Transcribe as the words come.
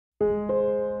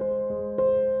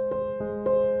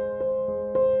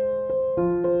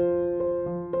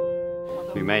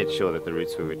We made sure that the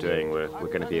routes we were doing were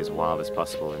going to be as wild as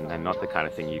possible and not the kind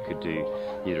of thing you could do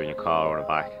either in your car or on a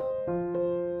bike.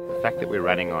 The fact that we're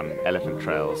running on elephant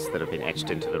trails that have been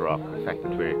etched into the rock, the fact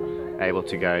that we're able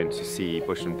to go and to see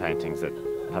bushman paintings that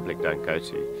the public don't go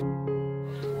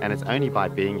to. And it's only by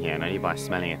being here and only by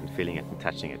smelling it and feeling it and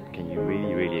touching it can you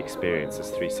really, really experience this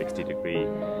 360-degree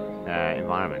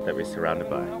environment that we're surrounded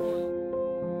by.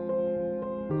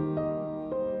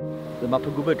 The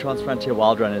Mapungubwe Transfrontier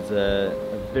Wildrun is a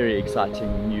very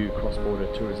exciting new cross-border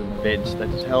tourism event that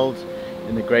is held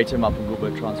in the greater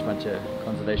Mapungubwe Transfrontier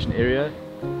Conservation Area.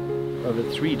 Over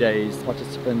 3 days,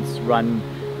 participants run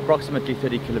approximately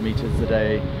 30 kilometers a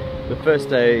day. The first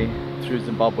day through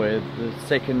Zimbabwe, the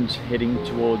second heading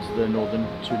towards the Northern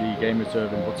Tuli Game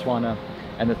Reserve in Botswana,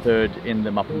 and the third in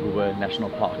the Mapungubwe National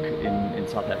Park in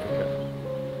South Africa.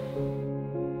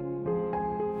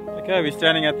 Okay, we're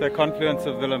standing at the confluence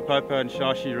of the Limpopo and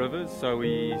Shashi rivers, so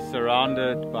we're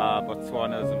surrounded by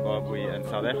Botswana, Zimbabwe and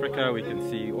South Africa. We can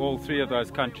see all three of those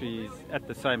countries at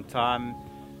the same time.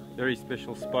 Very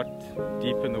special spot,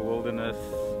 deep in the wilderness.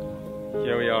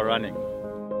 Here we are running.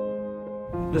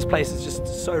 This place is just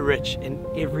so rich in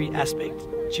every aspect,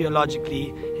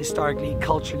 geologically, historically,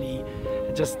 culturally.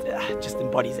 It just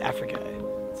embodies Africa.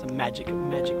 It's a magic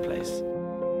place.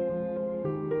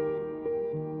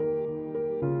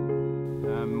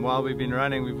 While we've been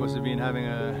running, we've also been having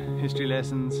history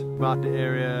lessons about the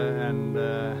area, and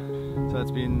so it's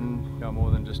been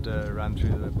more than just a run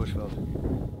through the bushveld.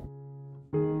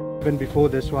 Even before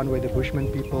this one, where the Bushman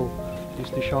people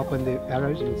used to sharpen their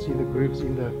arrows, you'll see the grooves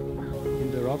in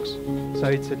the rocks. So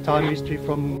it's a time history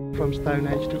from Stone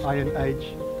Age to Iron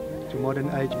Age to modern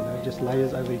age, just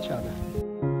layers over each other.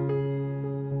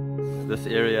 This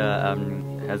area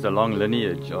has a long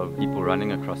lineage of people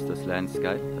running across this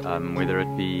landscape, whether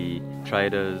it be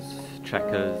traders,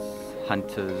 trackers,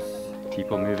 hunters,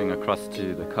 people moving across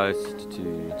to the coast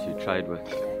to trade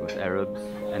with Arabs.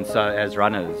 And so as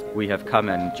runners, we have come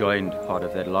and joined part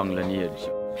of that long lineage.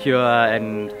 Pure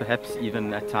and perhaps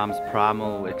even at times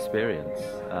primal experience.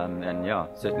 And yeah,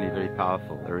 certainly very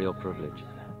powerful, a real privilege.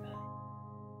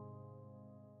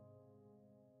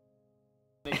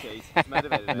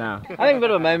 No. Having a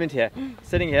bit of a moment here,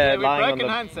 sitting here, lying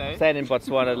on the sand in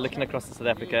Botswana, looking across to South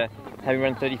Africa, having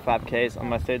run 35 k's on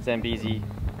my third Zambezi.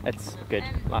 It's good.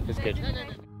 Life is good.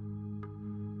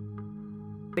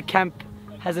 The camp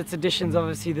has its additions,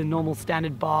 obviously the normal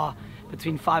standard bar.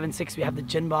 Between 5 and 6 we have the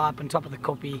gin bar up on top of the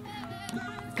koppie.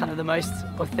 Kind of the most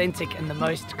authentic and the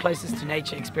most closest to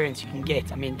nature experience you can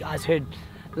get. I mean, guys heard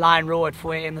lion roar at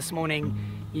 4 AM this morning.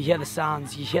 You hear the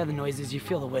sounds, you hear the noises, you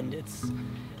feel the wind. It's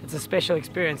a special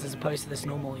experience as opposed to this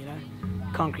normal,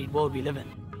 concrete world we live in.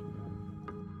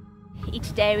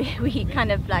 Each day we kind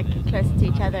of like closer to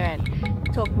each other and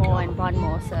talk more and bond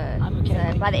more. So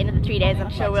by the end of the 3 days, I'm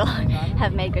sure we'll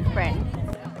have made good friends.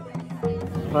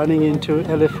 Running into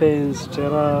elephants,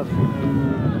 giraffe,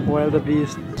 and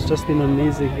wildebeest, it's just been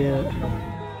amazing here.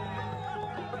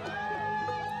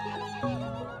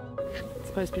 It's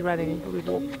supposed to be running, but we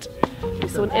walked. We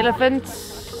saw an elephant,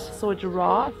 saw a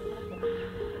giraffe,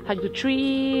 hugged a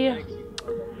tree,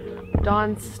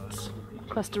 danced,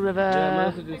 crossed a river,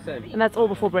 and that's all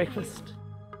before breakfast.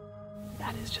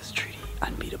 That is just truly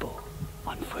unbeatable.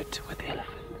 On foot with the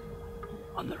elephant,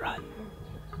 on the run,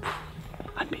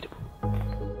 unbeatable.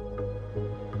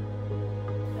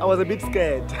 I was a bit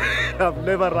scared. I've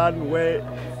never run where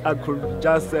I could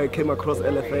just came across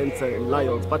elephants and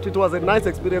lions, but it was a nice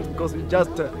experience because you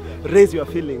just raise your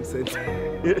feelings and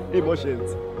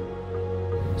emotions.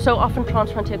 So often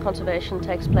Transfrontier conservation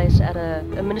takes place at a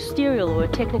ministerial or a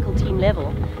technical team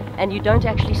level, and you don't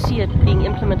actually see it being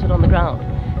implemented on the ground.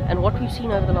 And what we've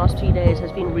seen over the last 3 days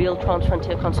has been real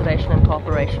Transfrontier conservation and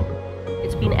cooperation.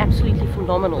 It's been absolutely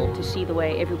phenomenal to see the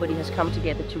way everybody has come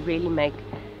together to really make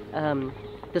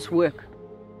this work.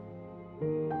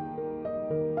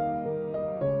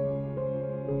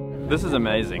 This is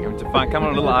amazing. To come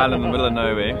on a little island in the middle of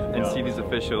nowhere and see these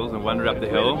officials and wander up the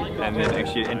hill and then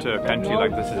actually enter a country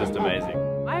like this is just amazing.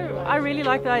 I really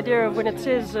like the idea of when it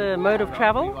says mode of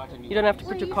travel, you don't have to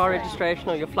put your car registration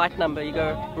or your flight number, you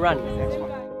go run.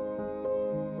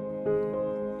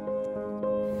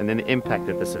 And then the impact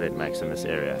that this event makes in this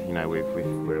area.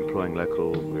 We're employing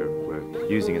local, we're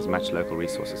using as much local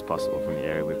resources as possible from the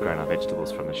area. We've grown our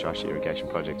vegetables from the Shashi irrigation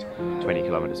project 20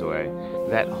 kilometers away.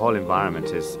 That whole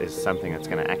environment is something that's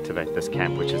going to activate this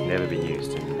camp, which has never been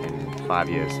used in 5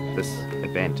 years. This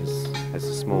event has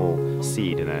a small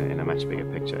seed in a much bigger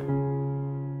picture.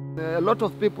 A lot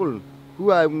of people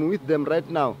who I'm with them right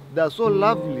now, they are so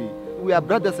lovely. We are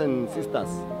brothers and sisters.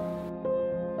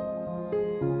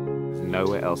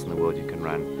 nowhere else in the world you can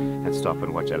run and stop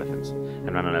and watch elephants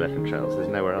and run on elephant trails. There's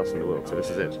nowhere else in the world, so this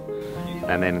is it.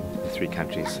 And then the 3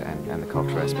 countries and the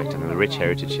cultural aspect and the rich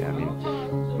heritage here. I mean,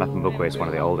 Mapungubwe is one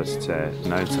of the oldest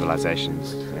known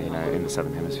civilizations, in the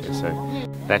southern hemisphere. So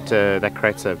that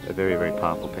creates a very, very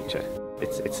powerful picture.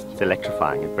 It's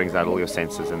electrifying. It brings out all your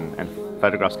senses, and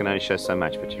photographs can only show so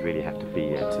much, but you really have to be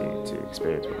here to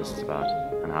experience what this is about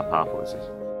and how powerful this is.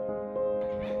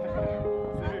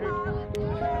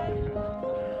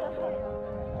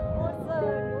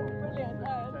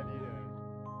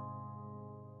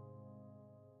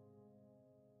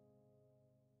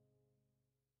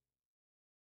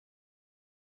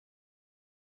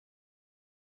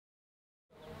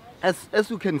 As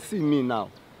you can see me now,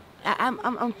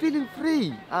 I'm feeling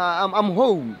free. I'm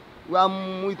home.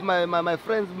 I'm with my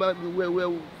friends.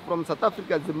 We're from South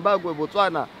Africa, Zimbabwe,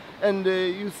 Botswana, and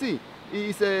you see,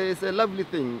 it's a lovely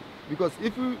thing, because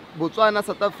if Botswana,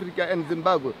 South Africa, and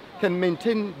Zimbabwe can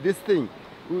maintain this thing,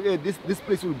 this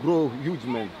place will grow huge,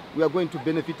 man. We are going to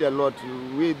benefit a lot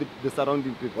with the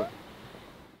surrounding people.